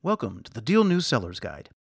Welcome to the Deal News Seller's Guide.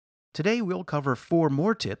 Today we'll cover 4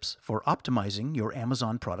 more tips for optimizing your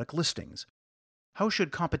Amazon product listings. How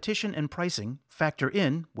should competition and pricing factor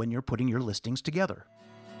in when you're putting your listings together?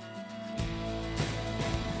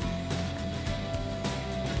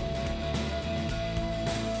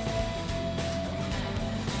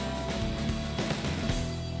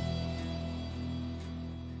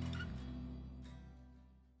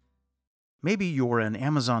 Maybe you're an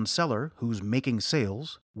Amazon seller who's making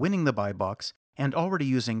sales, winning the buy box, and already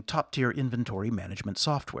using top-tier inventory management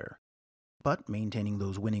software. But maintaining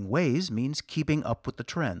those winning ways means keeping up with the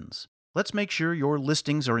trends. Let's make sure your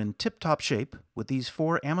listings are in tip-top shape with these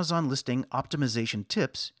 4 Amazon listing optimization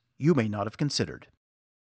tips you may not have considered.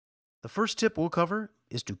 The first tip we'll cover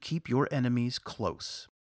is to keep your enemies close.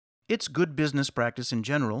 It's good business practice in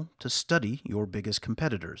general to study your biggest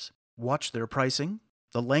competitors. Watch their pricing,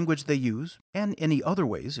 the language they use, and any other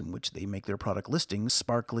ways in which they make their product listings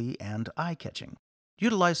sparkly and eye-catching.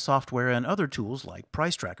 Utilize software and other tools like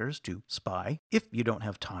price trackers to spy if you don't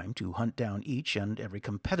have time to hunt down each and every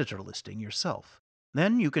competitor listing yourself.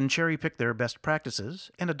 Then you can cherry-pick their best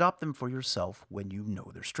practices and adopt them for yourself when you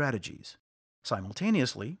know their strategies.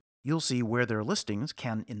 Simultaneously, you'll see where their listings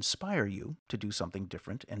can inspire you to do something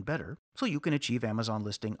different and better so you can achieve Amazon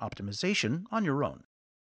listing optimization on your own.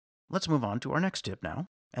 Let's move on to our next tip now,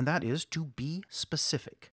 and that is to be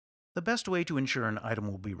specific. The best way to ensure an item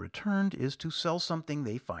will be returned is to sell something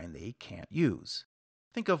they find they can't use.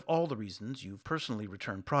 Think of all the reasons you've personally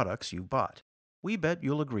returned products you bought. We bet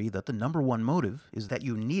you'll agree that the number one motive is that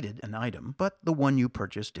you needed an item, but the one you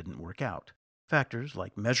purchased didn't work out. Factors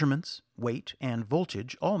like measurements, weight, and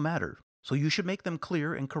voltage all matter, so you should make them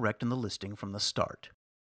clear and correct in the listing from the start.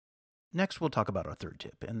 Next, we'll talk about our third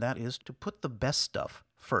tip, and that is to put the best stuff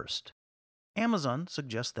first. Amazon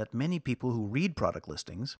suggests that many people who read product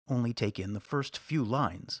listings only take in the first few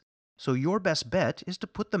lines, so your best bet is to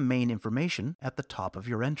put the main information at the top of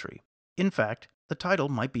your entry. In fact, the title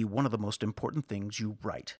might be one of the most important things you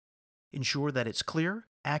write. Ensure that it's clear,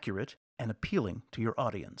 accurate, and appealing to your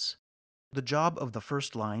audience. The job of the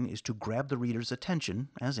first line is to grab the reader's attention,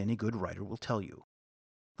 as any good writer will tell you.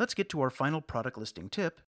 Let's get to our final product listing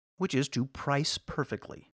tip, which is to price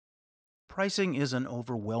perfectly. Pricing is an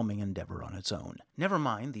overwhelming endeavor on its own, never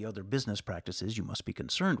mind the other business practices you must be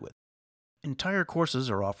concerned with. Entire courses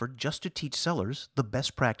are offered just to teach sellers the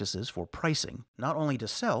best practices for pricing, not only to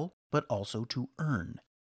sell, but also to earn.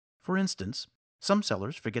 For instance, some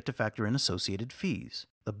sellers forget to factor in associated fees,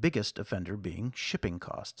 the biggest offender being shipping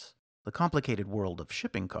costs. The complicated world of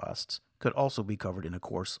shipping costs could also be covered in a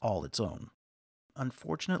course all its own.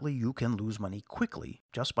 Unfortunately, you can lose money quickly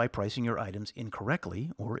just by pricing your items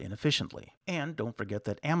incorrectly or inefficiently. And don't forget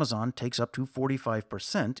that Amazon takes up to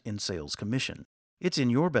 45% in sales commission. It's in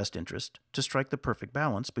your best interest to strike the perfect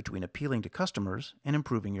balance between appealing to customers and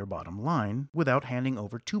improving your bottom line without handing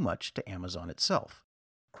over too much to Amazon itself.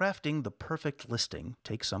 Crafting the perfect listing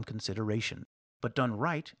takes some consideration, but done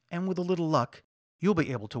right and with a little luck, you'll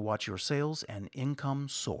be able to watch your sales and income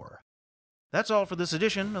soar. That's all for this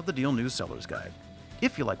edition of the Deal News Seller's Guide.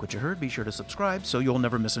 If you like what you heard, be sure to subscribe so you'll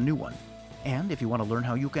never miss a new one. And if you want to learn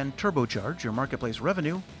how you can turbocharge your marketplace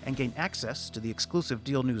revenue and gain access to the exclusive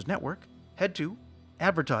Deal News Network, head to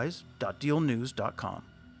advertise.dealnews.com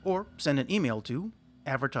or send an email to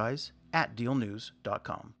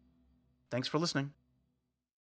advertise@dealnews.com. Thanks for listening.